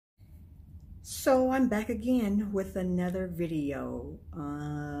So I'm back again with another video.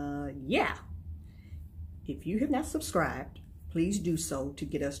 Yeah, if you have not subscribed, please do so to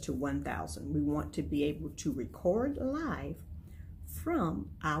get us to 1,000. We want to be able to record live from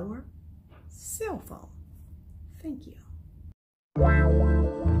our cell phone. Thank you.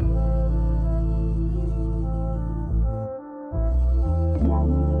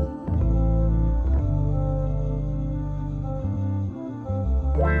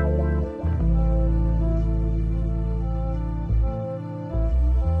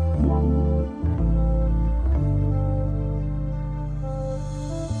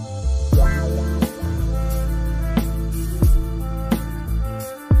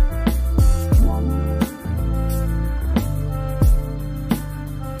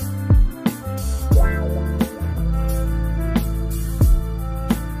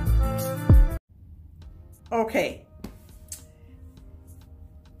 Okay.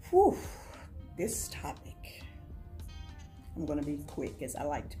 Whew. This topic, I'm going to be quick as I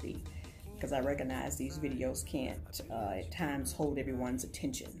like to be, because I recognize these videos can't at times hold everyone's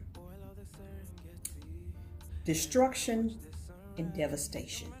attention. Destruction and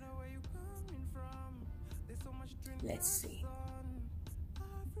devastation. Let's see.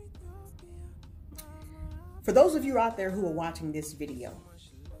 For those of you out there who are watching this video,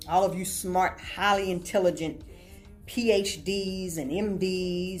 all of you smart, highly intelligent PhDs and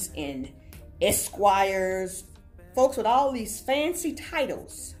MDs and Esquires, folks with all these fancy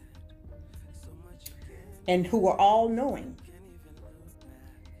titles and who are all knowing,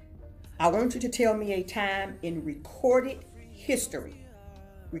 I want you to tell me a time in recorded history,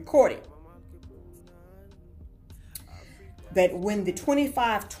 that when the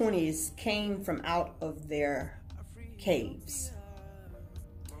 2520s came from out of their caves,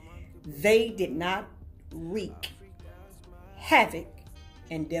 they did not wreak havoc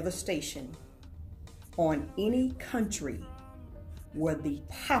and devastation on any country where the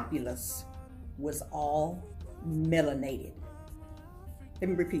populace was all melanated.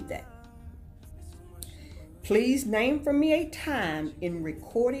 Let me repeat that. Please name for me a time in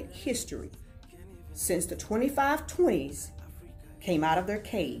recorded history since the 2520s came out of their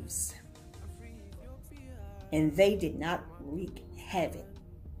caves and they did not wreak havoc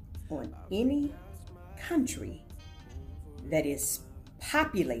on any country that is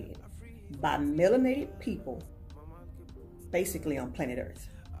populated by melanated people, basically on planet Earth.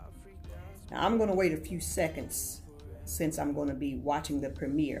 Now I'm going to wait a few seconds since I'm going to be watching the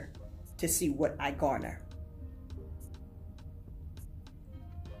premiere to see what I garner.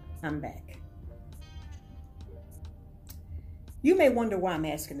 I'm back. You may wonder why I'm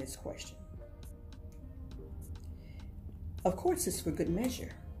asking this question. Of course, it's for good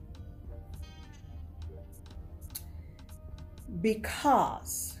measure.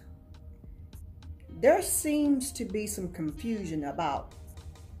 Because there seems to be some confusion about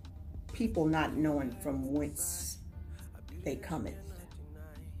people not knowing from whence they cometh,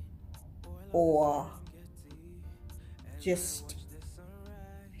 or just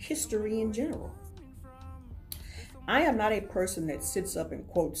history in general. I am not a person that sits up and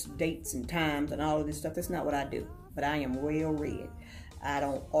quotes dates and times and all of this stuff. That's not what I do, but I am well read. I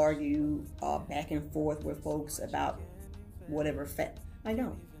don't argue back and forth with folks about whatever fact. I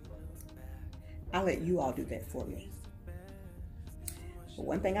don't. I'll let you all do that for me. But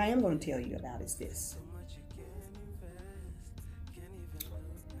one thing I am going to tell you about is this.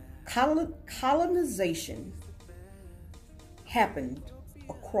 Colonization happened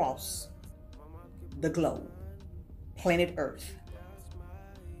across the globe, planet Earth.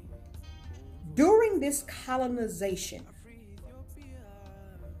 During this colonization,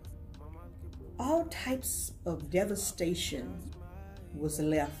 all types of devastation was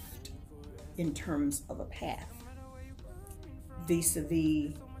left in terms of a path,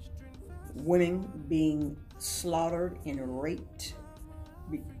 vis-a-vis women being slaughtered and raped,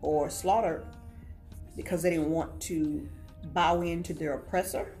 or slaughtered because they didn't want to bow into their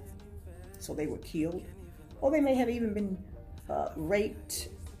oppressor, so they were killed, or they may have even been raped,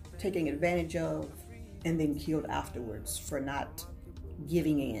 taken advantage of, and then killed afterwards for not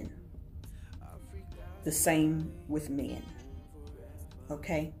giving in. The same with men,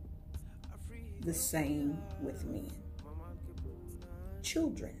 okay? The same with men.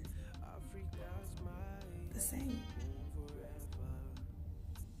 Children, the same.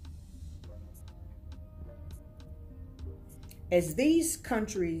 As these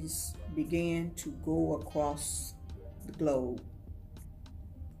countries began to go across the globe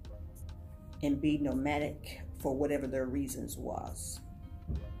and be nomadic for whatever their reasons was,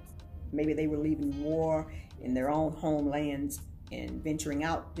 maybe they were leaving war in their own homelands and venturing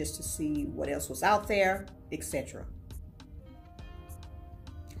out just to see what else was out there, etc.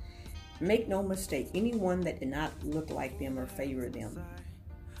 Make no mistake, anyone that did not look like them or favor them,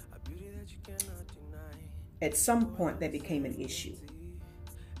 at some point that became an issue.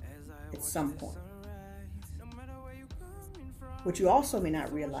 At some point. What you also may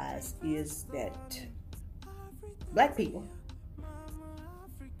not realize is that black people,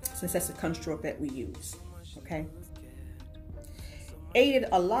 since that's the construct that we use, okay, aided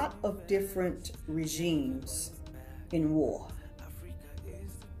a lot of different regimes in war.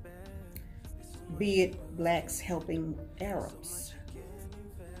 Be it blacks helping Arabs,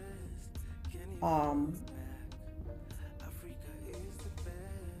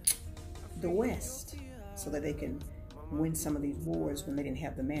 the West, so that they can win some of these wars when they didn't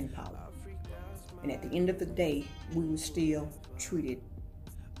have the manpower. And at the end of the day, we were still treated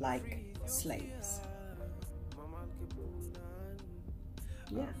like slaves.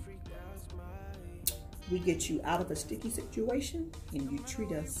 Yeah. We get you out of a sticky situation and you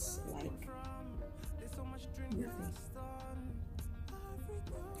treat us like nothing.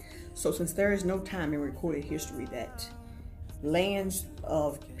 So since there is no time in recorded history that lands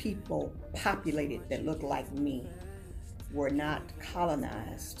of people populated that look like me were not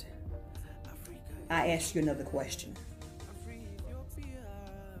colonized, I ask you another question.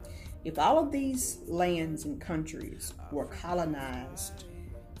 If all of these lands and countries were colonized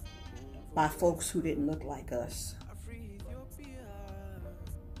by folks who didn't look like us,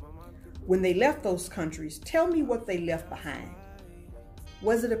 when they left those countries, tell me what they left behind.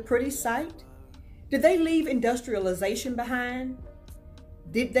 Was it a pretty sight? Did they leave industrialization behind?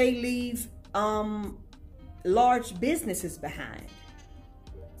 Did they leave large businesses behind?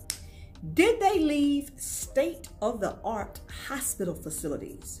 Did they leave state-of-the-art hospital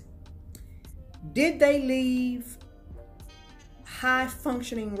facilities? Did they leave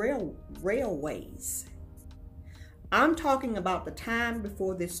high-functioning railways? I'm talking about the time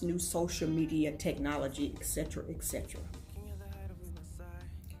before this new social media technology, etc., etc.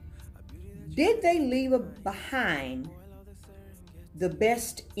 Did they leave behind the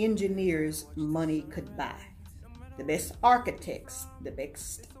best engineers money could buy? The best architects, the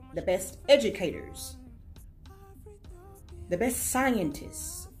best educators, the best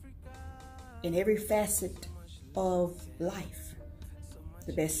scientists in every facet of life,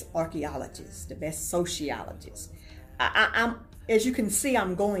 the best archaeologists, the best sociologists. I'm, as you can see,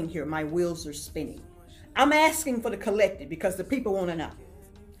 I'm going here. My wheels are spinning. I'm asking for the collective because the people want to know.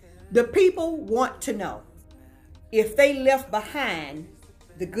 The people want to know if they left behind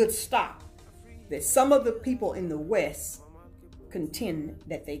the good stock that some of the people in the West contend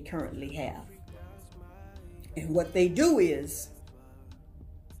that they currently have. And what they do is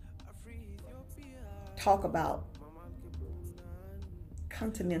talk about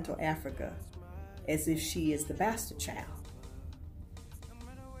continental Africa as if she is the bastard child.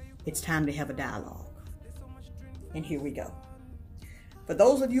 It's time to have a dialogue. And here we go. For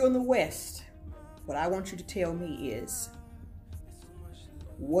those of you in the West, what I want you to tell me is,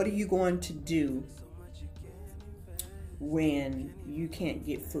 what are you going to do when you can't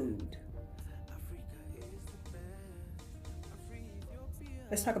get food?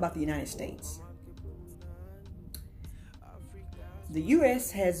 Let's talk about the United States. The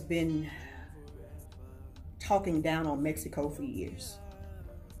U.S. has been talking down on Mexico for years.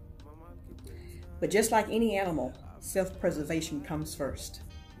 But just like any animal, self-preservation comes first.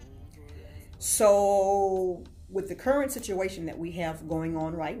 So with the current situation that we have going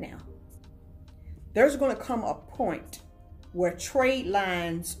on right now, there's going to come a point where trade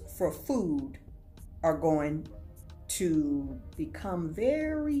lines for food are going to become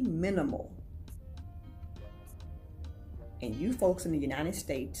very minimal. And you folks in the United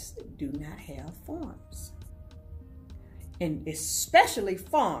States do not have farms. And especially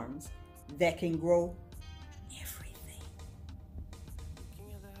farms that can grow everything.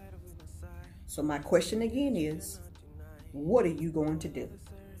 So my question again is, what are you going to do?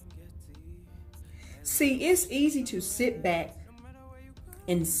 See, it's easy to sit back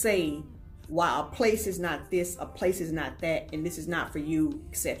and say, wow, a place is not this, a place is not that, and this is not for you,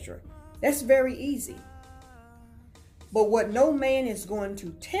 etc. That's very easy. But what no man is going to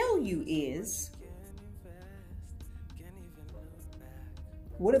tell you is,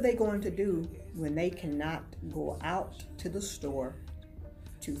 what are they going to do when they cannot go out to the store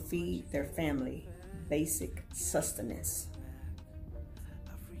to feed their family basic sustenance?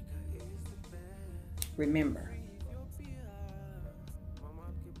 Remember,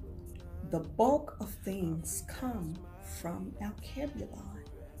 the bulk of things come from alkebulan.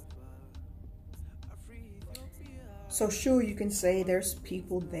 So sure, you can say there's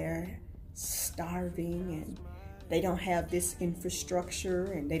people there starving and they don't have this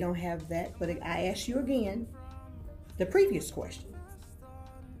infrastructure and they don't have that. But I ask you again, the previous question.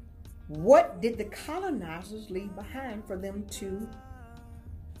 What did the colonizers leave behind for them to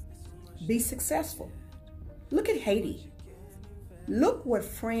be successful? Look at Haiti. Look what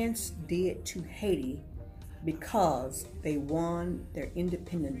France did to Haiti because they won their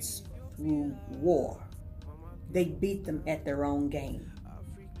independence through war. They beat them at their own game.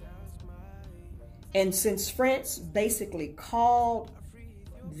 And since France basically called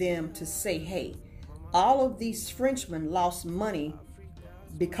them to say, hey, all of these Frenchmen lost money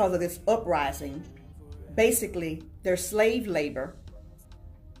because of this uprising, basically their slave labor,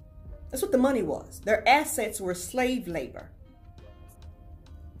 that's what the money was. Their assets were slave labor.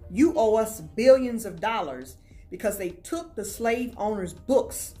 You owe us billions of dollars because they took the slave owners'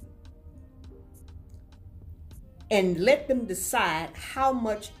 books and let them decide how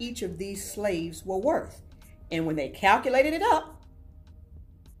much each of these slaves were worth. And when they calculated it up,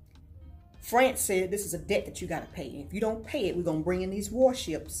 France said, this is a debt that you got to pay. And if you don't pay it, we're going to bring in these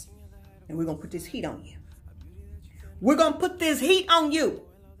warships and we're going to put this heat on you. We're going to put this heat on you.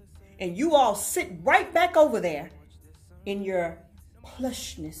 And you all sit right back over there in your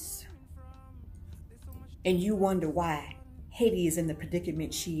plushness. And you wonder why Haiti is in the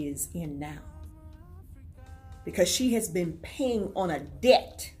predicament she is in now. Because she has been paying on a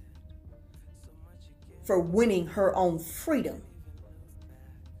debt for winning her own freedom.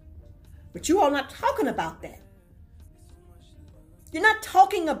 But you all are not talking about that. You're not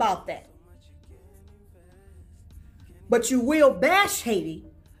talking about that. But you will bash Haiti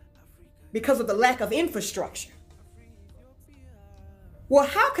because of the lack of infrastructure. Well,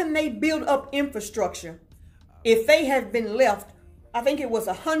 how can they build up infrastructure if they have been left, I think it was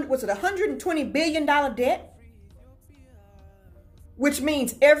 $120 billion debt? Which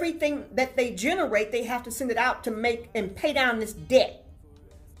means everything that they generate, they have to send it out to make and pay down this debt.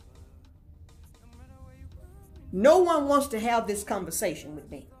 No one wants to have this conversation with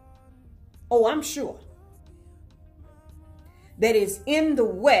me. Oh, I'm sure. That is in the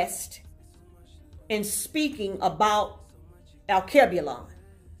West and speaking about alkebulan.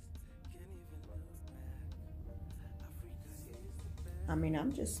 I mean,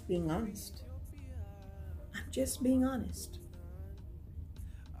 I'm just being honest. I'm just being honest.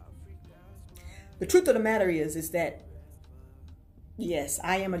 The truth of the matter is that, yes,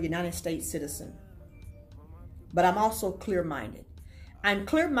 I am a United States citizen, but I'm also clear-minded. I'm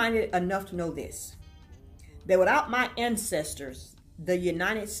clear-minded enough to know this, that without my ancestors, the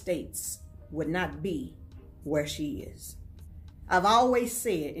United States would not be where she is. I've always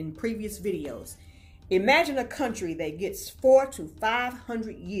said in previous videos, imagine a country that gets 400 to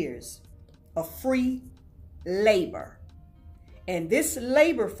 500 years of free labor. And this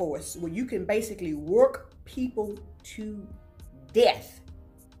labor force, where you can basically work people to death.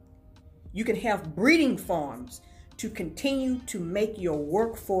 You can have breeding farms to continue to make your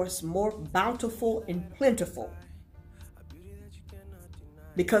workforce more bountiful and plentiful.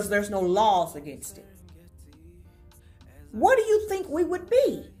 Because there's no laws against it. What do you think we would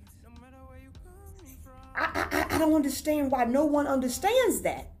be? I don't understand why no one understands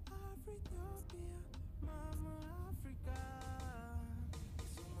that.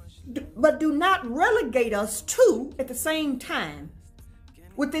 But do not relegate us to, at the same time,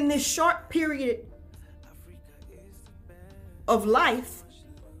 within this short period of life,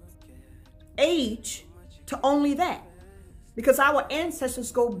 age, to only that. Because our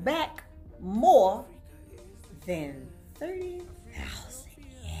ancestors go back more than 30,000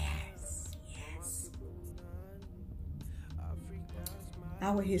 years. Yes.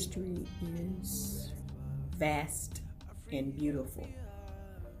 Our history is vast and beautiful.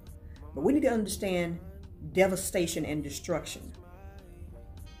 But we need to understand devastation and destruction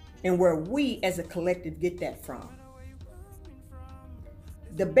and where we as a collective get that from.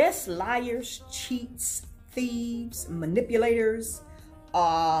 The best liars, cheats, thieves, manipulators,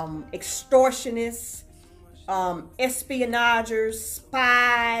 extortionists, espionagers,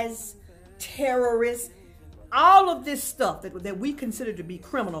 spies, terrorists, all of this stuff that we consider to be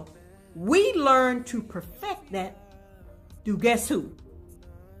criminal, we learn to perfect that through guess who?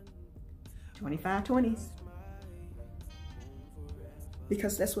 2520s.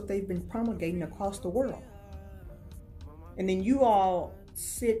 Because that's what they've been promulgating across the world. And then you all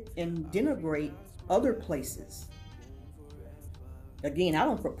sit and denigrate other places. Again, I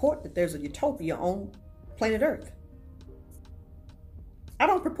don't purport that there's a utopia on planet Earth. I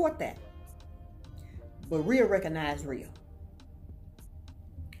don't purport that. But real recognize real.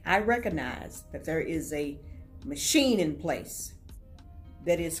 I recognize that there is a machine in place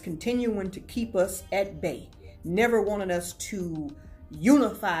that is continuing to keep us at bay, never wanting us to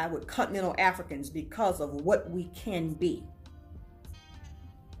unify with continental Africans because of what we can be.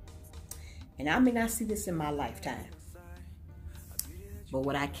 And I may not see this in my lifetime, but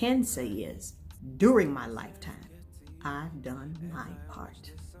what I can say is, during my lifetime, I've done my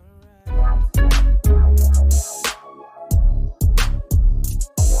part.